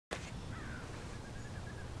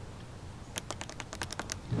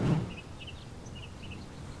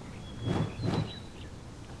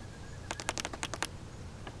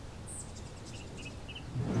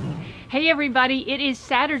Hey everybody, it is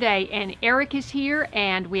Saturday and Eric is here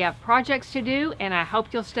and we have projects to do and I hope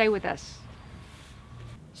you'll stay with us.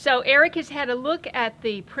 So Eric has had a look at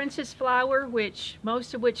the princess flower,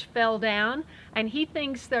 most of which fell down, and he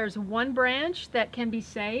thinks there's one branch that can be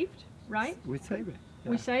saved, right? We save it.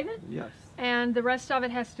 Yeah. We save it? Yes. And the rest of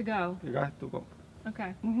it has to go? It has to go.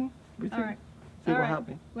 Okay. We see, All right. see All what right.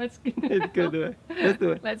 happens. Let's It's good. Do it. Let's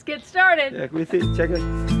do it. Let's get started. Yeah, we see. Check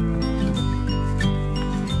it.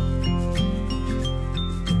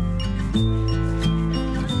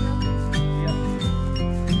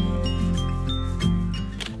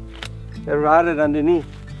 It rotted underneath.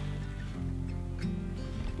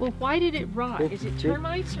 Well, why did it rot? Is it See?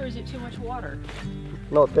 termites or is it too much water?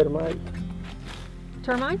 No, termite.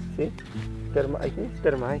 Termites? See? Termite. I think it's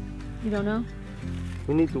termite. You don't know?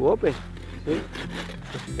 We need to open. See?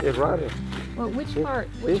 It rotted. Well, which See? part?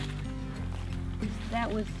 See?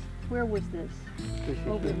 Where was this?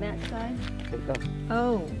 Over in that side? Like that.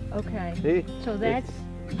 Oh, okay. See? So this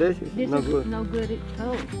This is no good. no good.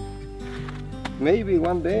 Oh, Maybe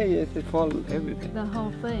one day it will fall everything. the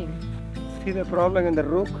whole thing. See the problem in the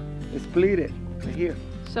rook? It's pleated right here.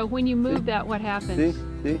 So when you move that, what happens? See?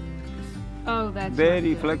 See? Oh, that's Very not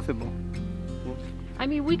good. flexible. I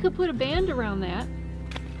mean, we could put a band around that,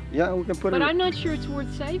 Yeah, we can put but it. I'm not sure it's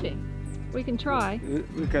worth saving. We can try.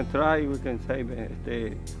 We can try. We can save it.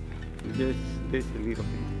 Just this little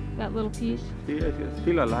piece. That little piece. See, it's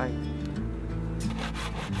still alive.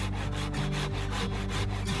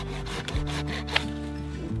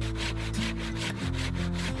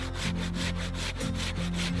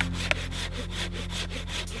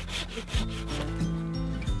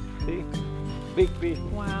 See, big piece.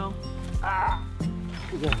 Wow. Ah.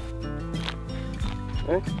 Yeah.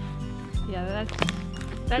 Eh? Yeah,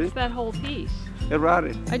 that's See? that whole piece. It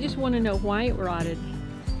rotted. I just want to know why it rotted.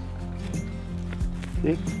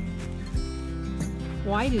 See?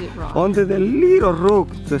 Why did it rot? Only the little rook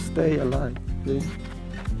to stay alive. See?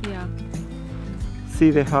 Yeah.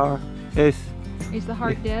 See the heart? Is the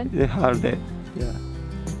heart dead? The heart dead. Yeah.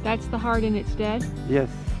 That's the heart and it's dead? Yes.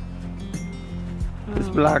 It's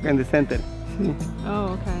Oh. black in the center. See?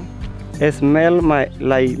 Oh, okay. It smells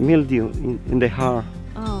like mildew in the heart.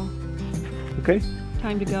 Oh, Okay?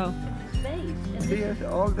 time to go. See, it's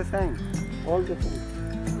all the same. All the same.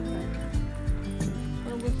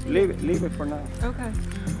 Well, we'll see. Leave it for now. Okay.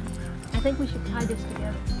 I think we should tie this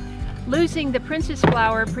together. Losing the princess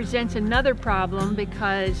flower presents another problem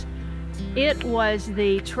because it was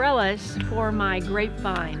the trellis for my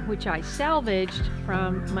grapevine, which I salvaged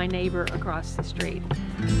from my neighbor across the street.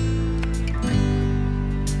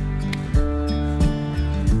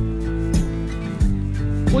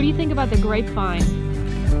 What do you think about the grapevine?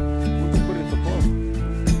 We can put it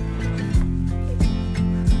support.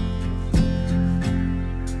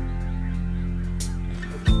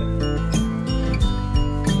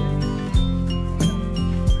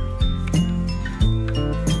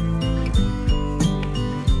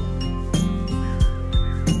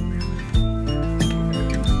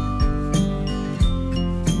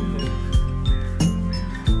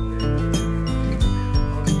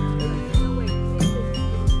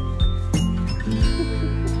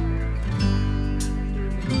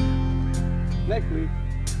 Next week.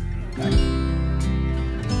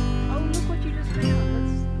 Oh, look what you just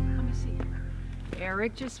found. Let me see.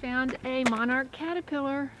 Eric just found a monarch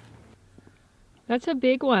caterpillar. That's a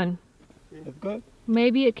big one. That's good.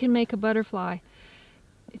 Maybe it can make a butterfly.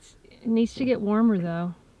 It needs to get warmer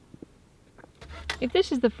though. If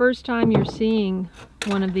this is the first time you're seeing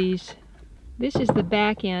one of these, this is the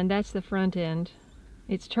back end, that's the front end.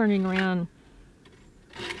 It's turning around.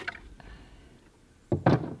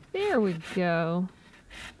 There we go.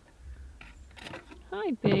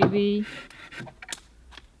 Hi, baby.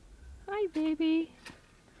 Hi, baby.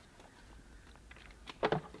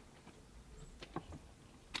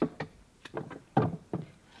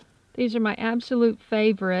 These are my absolute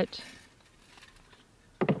favorite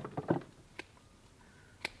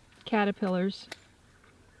caterpillars.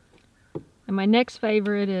 And my next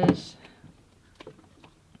favorite is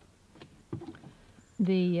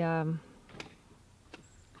the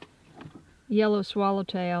yellow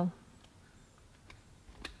swallowtail.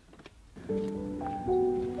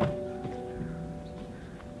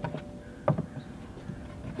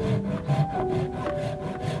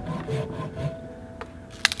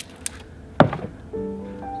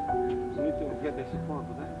 We need to get the support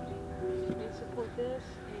for that. And support this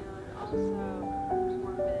and also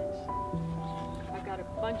more bench. I've got a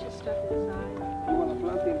bunch of stuff inside. You want to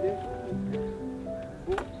plant in this?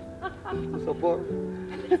 Support.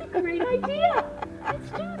 That's a great idea.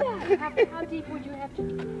 Let's do that. How deep would you have to?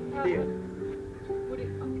 Here.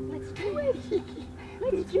 Let's do it.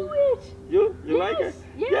 Let's do it. You like it?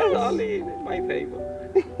 Yes. Only my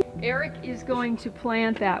favorite. Eric is going to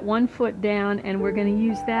plant that 1 foot down, and we're going to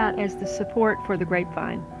use that as the support for the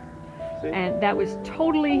grapevine. See? And that was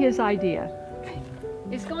totally his idea.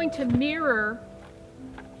 It's going to mirror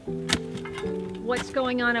what's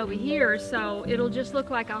going on over here, so it'll just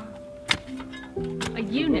look like a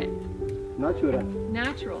unit. Natural.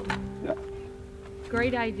 Natural. Yeah.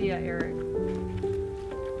 Great idea, Eric.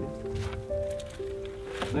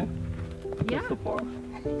 See? Yeah. Support.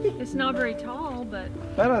 It's not very tall, but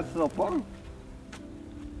Pero support.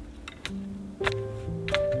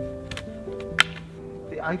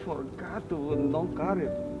 I forgot to not cut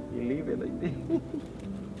it. You leave it like this.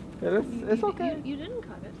 It's okay. You didn't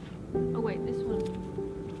cut it. Oh wait, this one.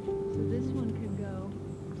 So this one can go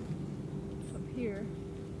up here.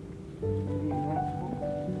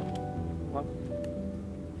 What?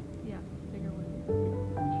 Yeah, bigger one.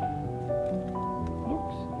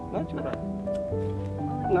 Looks natural.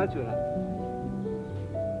 Natural.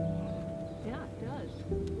 Yeah, it does.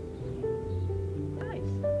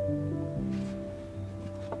 Nice.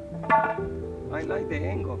 I like the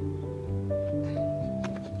angle.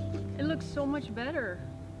 It looks so much better.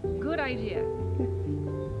 Good idea.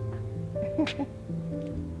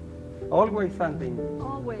 Always something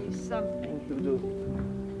Always something. to do.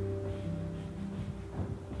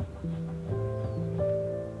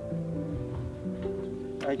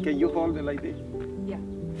 Can you hold it like this? Yeah.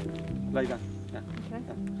 Like that. Yeah. Okay.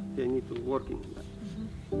 Yeah. You need to work in that.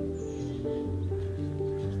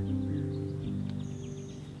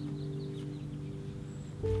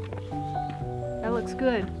 That looks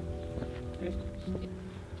good. Okay.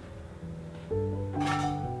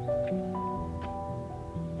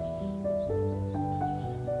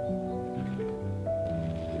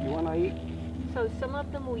 You wanna eat? So some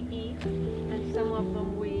of them we eat, and some of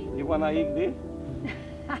them we... You wanna eat this?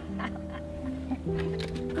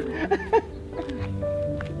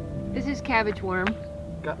 This is cabbage worm.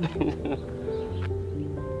 The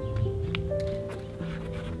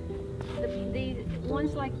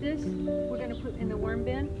ones like this, we're going to put in the worm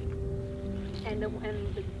bin, and the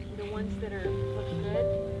ones that are look good,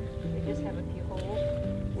 they just have a few holes.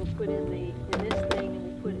 We'll put in this thing,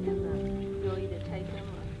 and we put it in the. You'll either take them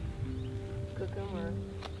or cook them or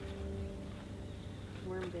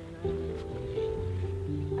worm bin. I don't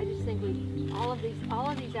know. I just think all of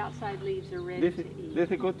these outside leaves are ready to eat. This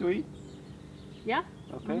is good to eat? Yeah.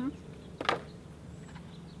 Okay. Mhm.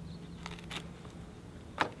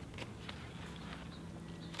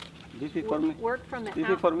 This is for me. Work from the This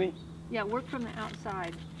is for me. Yeah, work from the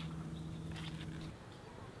outside.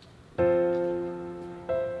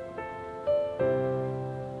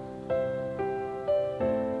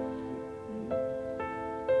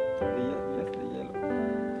 Yes, the yellow.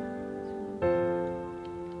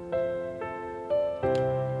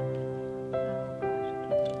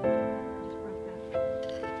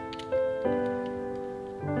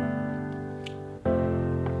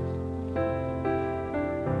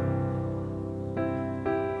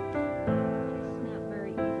 Snap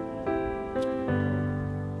very easily.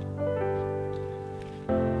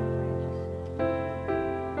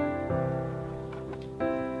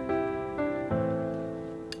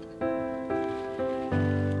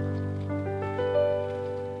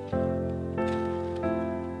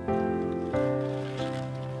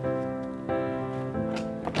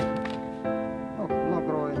 Oh, no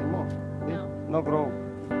grow anymore. See? No. No grow.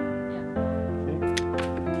 Yeah. See?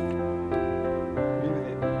 Leave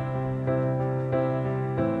it.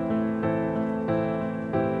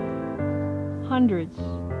 Hundreds.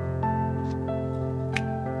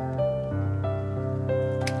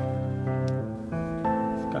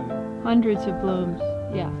 It's coming. Hundreds of blooms.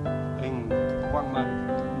 Yeah. In 1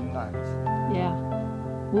 month. Nice. Yeah.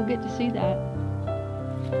 We'll get to see that.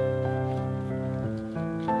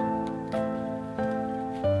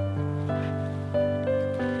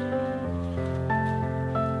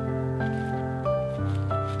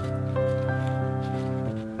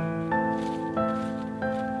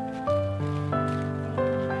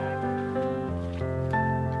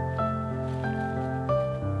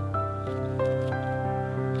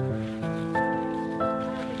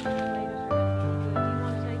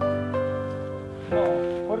 No,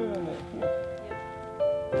 put it in there. Here.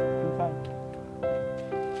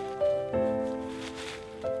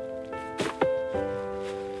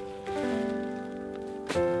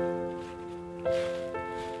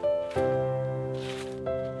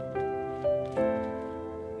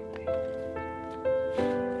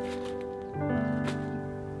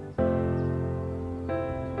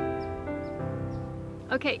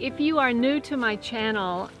 Okay, if you are new to my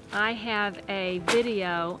channel, I have a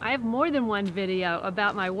video, I have more than one video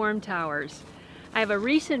about my worm towers. I have a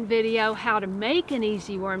recent video how to make an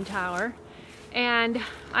easy worm tower, and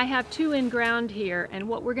I have two in ground here, and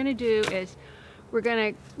what we're gonna do is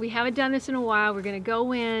we haven't done this in a while, we're gonna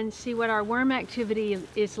go in, see what our worm activity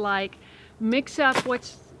is like, mix up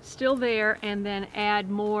what's still there, and then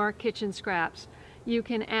add more kitchen scraps. You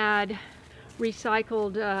can add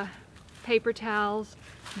recycled paper towels,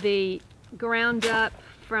 the ground up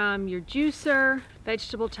from your juicer,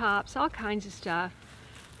 vegetable tops, all kinds of stuff.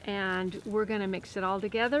 And we're gonna mix it all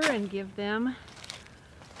together and give them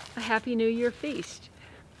a Happy New Year feast.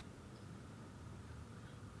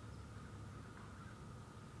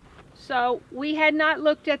 So we had not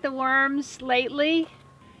looked at the worms lately.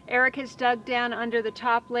 Eric has dug down under the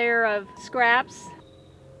top layer of scraps.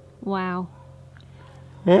 Wow.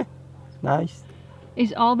 Yeah, nice.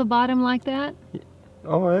 Is all the bottom like that?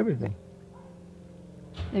 Oh, everything.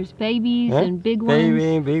 There's babies Yeah? and big ones.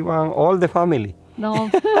 Baby, big one, all the family. No.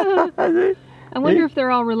 I wonder if they're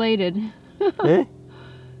all related. Yeah?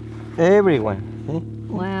 Everyone. See?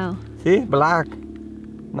 Wow. See, black,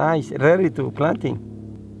 nice, ready to planting.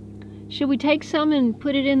 Should we take some and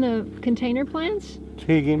put it in the container plants?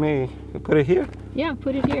 See, give me, put it here. Yeah,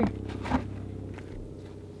 put it here.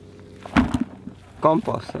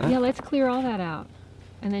 Compost. Huh? Yeah, let's clear all that out.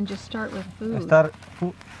 And then just start with food. Start.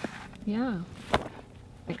 Yeah.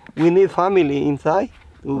 We need family inside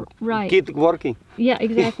to Right. keep working. Yeah,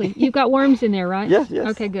 exactly. You've got worms in there, right? Yes, yes.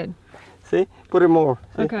 Okay, good. See, put it more.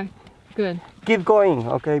 See? Okay, good. Keep going,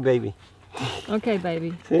 okay, baby. Okay,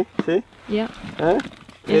 baby. See, see? Yeah. Huh?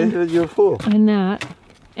 This is your food. And that.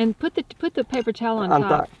 And put the paper towel on On top.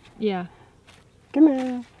 top. Yeah. Come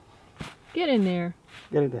here. Get in there.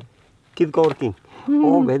 Get it there. Keep working.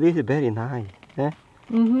 Oh, but this is very nice. Eh?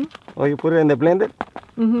 Mm-hmm. Oh, you put it in the blender?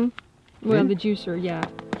 Mm-hmm. Well, Hmm? the juicer, yeah.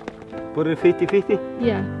 Put it 50-50?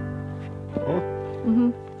 Yeah. Huh?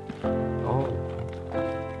 Mm-hmm. Oh.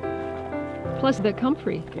 Plus the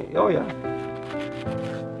comfrey. Okay. Oh, yeah.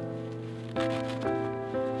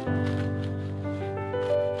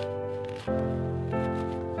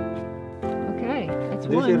 Okay, that's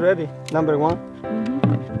This one. is ready. Number one. Mm-hmm.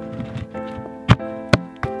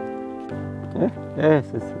 Yeah? Yes,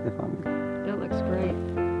 it's the family. That looks great.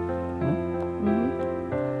 Hmm? Mm-hmm.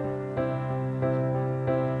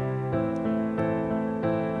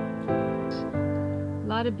 A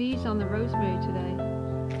lot of bees on the rosemary today.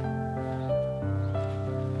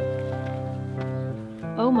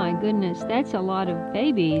 Oh my goodness, that's a lot of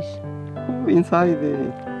babies. Oh, inside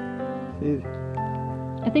the... See,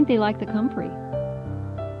 I think they like the comfrey.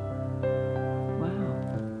 Wow.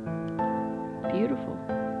 Beautiful.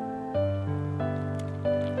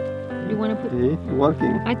 You want to put... see,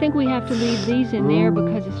 working. I think we have to leave these in there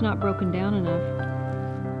because it's not broken down enough.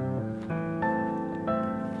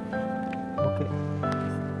 Okay.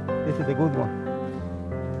 This is a good one.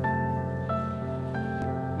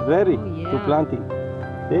 Ready Oh, yeah. to planting.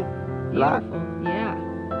 See? Black. Beautiful. Yeah.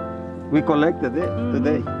 We collected it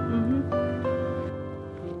today. Mm-hmm.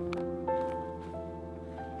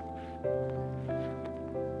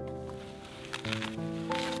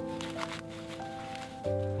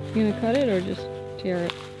 You gonna cut it or just tear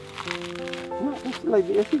it? No, it's like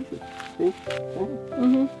this. See?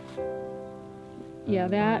 Mm-hmm. Yeah,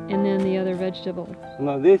 that and then the other vegetable.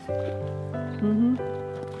 No, this. Mm-hmm.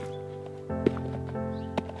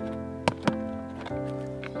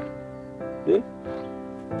 See?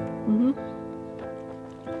 Mm-hmm.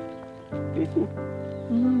 You see?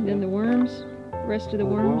 Mm-hmm. Then the worms. Rest of the Oh,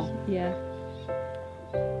 worms. wow. Yeah.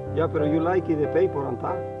 Yeah, but you like it, the paper on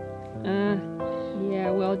top. Yeah,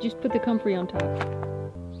 well, just put the comfrey on top.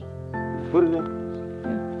 Put it in.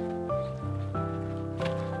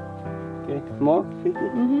 Okay, more? 50?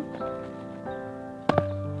 Mm-hmm.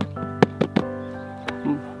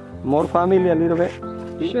 More family a little bit?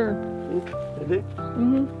 See? Sure. See?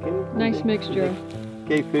 Mm-hmm. Okay. Nice Okay. mixture.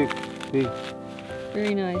 Okay, fix. See?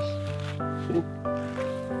 Very nice. See?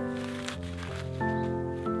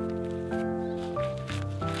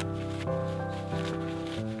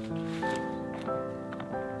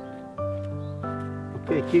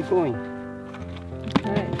 Okay, keep going.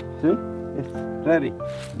 Okay. See? It's ready.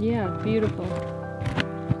 Yeah, beautiful.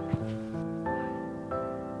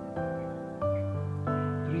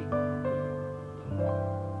 Three.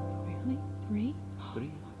 Really? Three?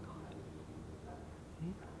 Three.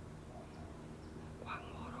 One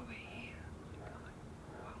more over here.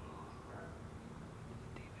 One more.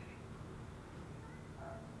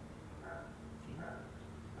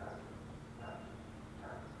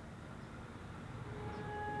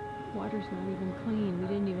 Watch water's not even clean. We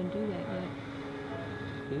didn't even do that yet.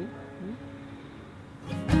 See?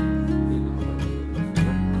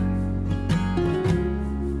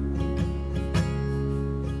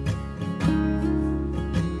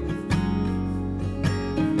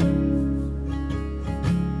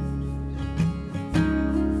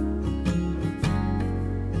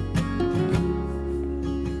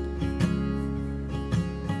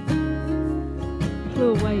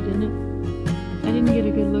 Flew away, didn't it? I didn't get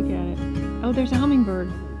a good look at it. Oh, there's a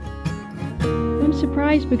hummingbird. I'm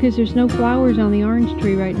surprised because there's no flowers on the orange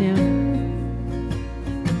tree right now.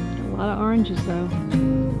 A lot of oranges though.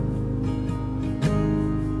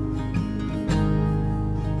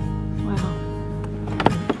 Wow.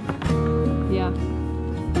 Yeah.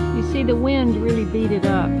 You see the wind really beat it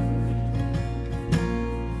up.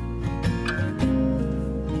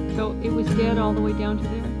 So it was dead all the way down to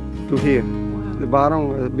there? To here. Wow. The bottom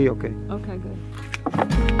will be okay. Okay, good.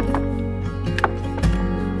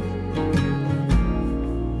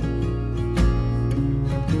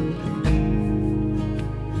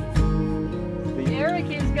 Eric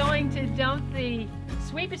is going to dump the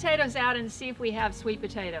sweet potatoes out and see if we have sweet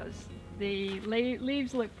potatoes. The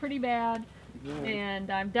leaves look pretty bad,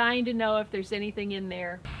 and I'm dying to know if there's anything in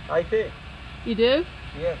there. I think. You do?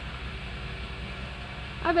 Yes.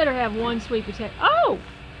 I better have one sweet potato. Oh!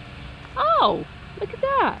 Oh! Look at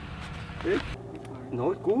that. See?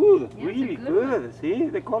 No, it's good. Yeah, really it's a good good. See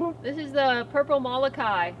the color? This is the purple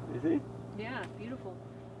Molokai. You see? Yeah, beautiful.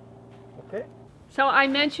 Okay. So I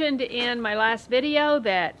mentioned in my last video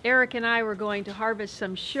that Eric and I were going to harvest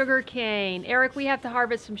some sugar cane. Eric, we have to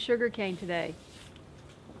harvest some sugar cane today.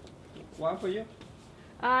 One for you?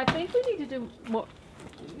 I think we need to do more.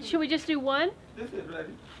 Should we just do one? This is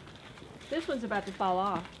ready. This one's about to fall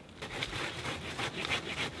off.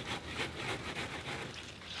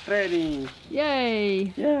 Ready.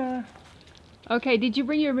 Yay! Yeah. Okay, did you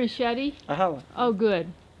bring your machete? I have one. Oh,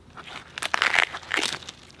 good.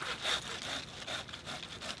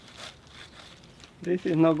 This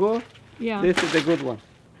is not good. Yeah. This is the good one.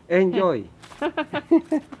 Enjoy.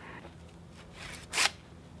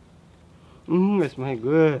 It smells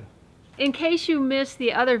good. In case you missed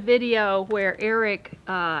the other video where Eric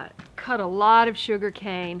cut a lot of sugar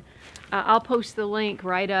cane, I'll post the link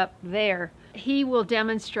right up there. He will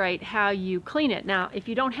demonstrate how you clean it. Now, if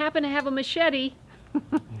you don't happen to have a machete,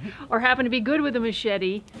 or happen to be good with a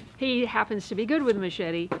machete, he happens to be good with a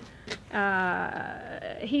machete,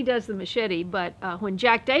 he does the machete, but when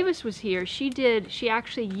Jack Davis was here, she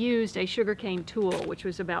actually used a sugarcane tool, which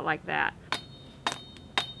was about like that.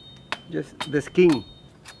 Just the skin.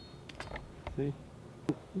 See?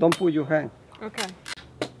 Don't put your hand. Okay.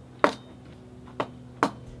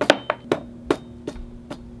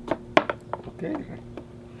 Okay.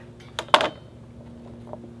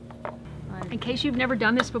 In case you've never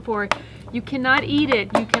done this before, you cannot eat it.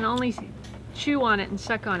 You can only chew on it and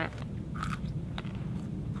suck on it.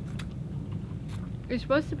 It's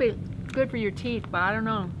supposed to be good for your teeth, but I don't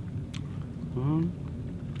know.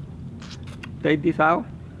 Take this out.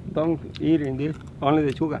 Don't eat in this. Only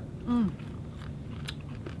the sugar.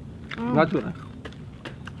 Natural.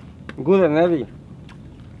 Good and heavy.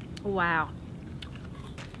 Wow.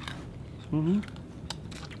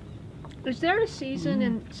 Is there a season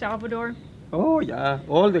in Salvador? Oh yeah,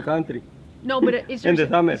 all the country. No, but is there In the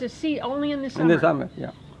summer. Is a seed only in the summer? In the summer,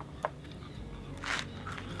 yeah.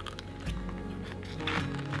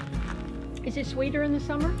 Is it sweeter in the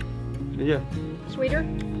summer? Yeah, Sweeter?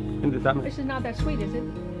 in the summer. This is not that sweet, is it?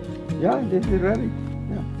 Yeah, this is ready.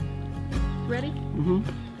 Yeah. Ready?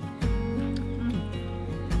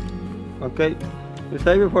 Okay, we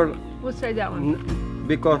save it for We'll say that one.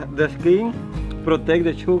 because the skin protect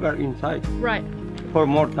the sugar inside Right. for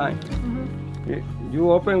more time.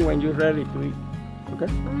 You open when you're ready to eat. Okay.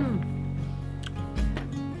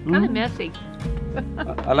 Kind of messy.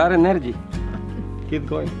 A lot of energy. Keep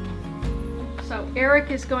going. So Eric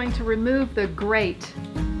is going to remove the grate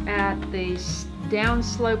at the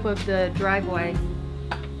downslope of the driveway.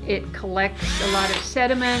 It collects a lot of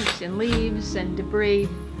sediment and leaves and debris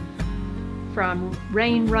from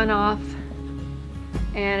rain runoff,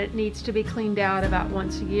 and it needs to be cleaned out about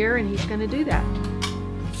once a year, and he's going to do that.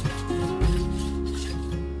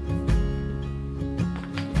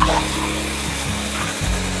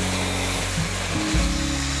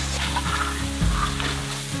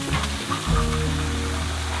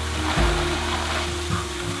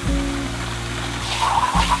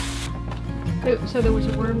 So there was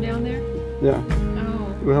a worm down there? Yeah.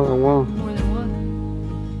 Oh. We have a one. More than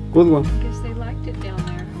one. Good one. I guess they liked it down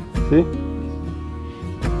there. See?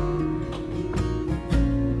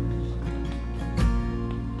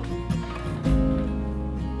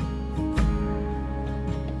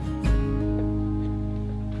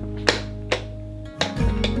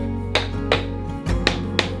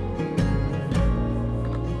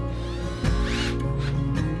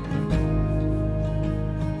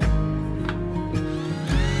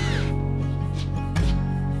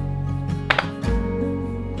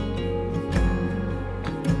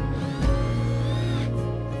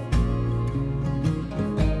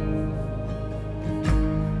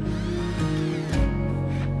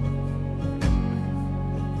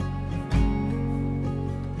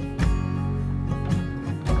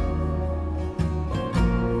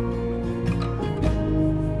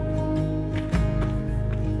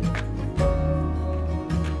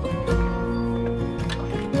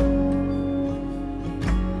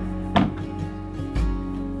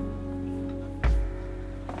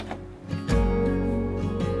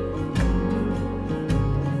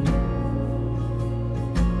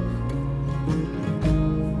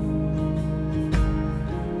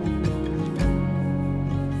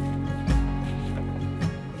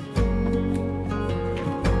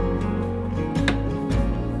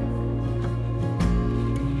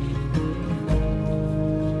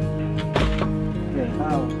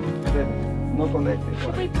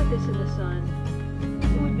 If we put this in the sun,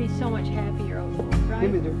 it would be so much happier overall, right?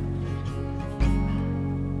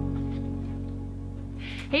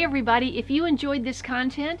 Hey everybody, if you enjoyed this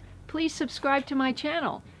content, please subscribe to my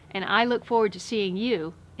channel, and I look forward to seeing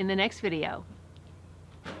you in the next video.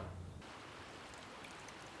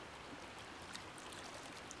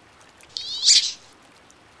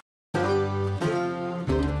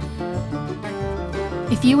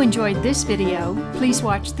 If you enjoyed this video, please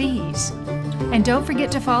watch these. And don't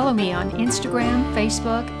forget to follow me on Instagram,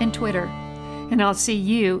 Facebook, and Twitter. And I'll see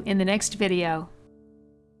you in the next video.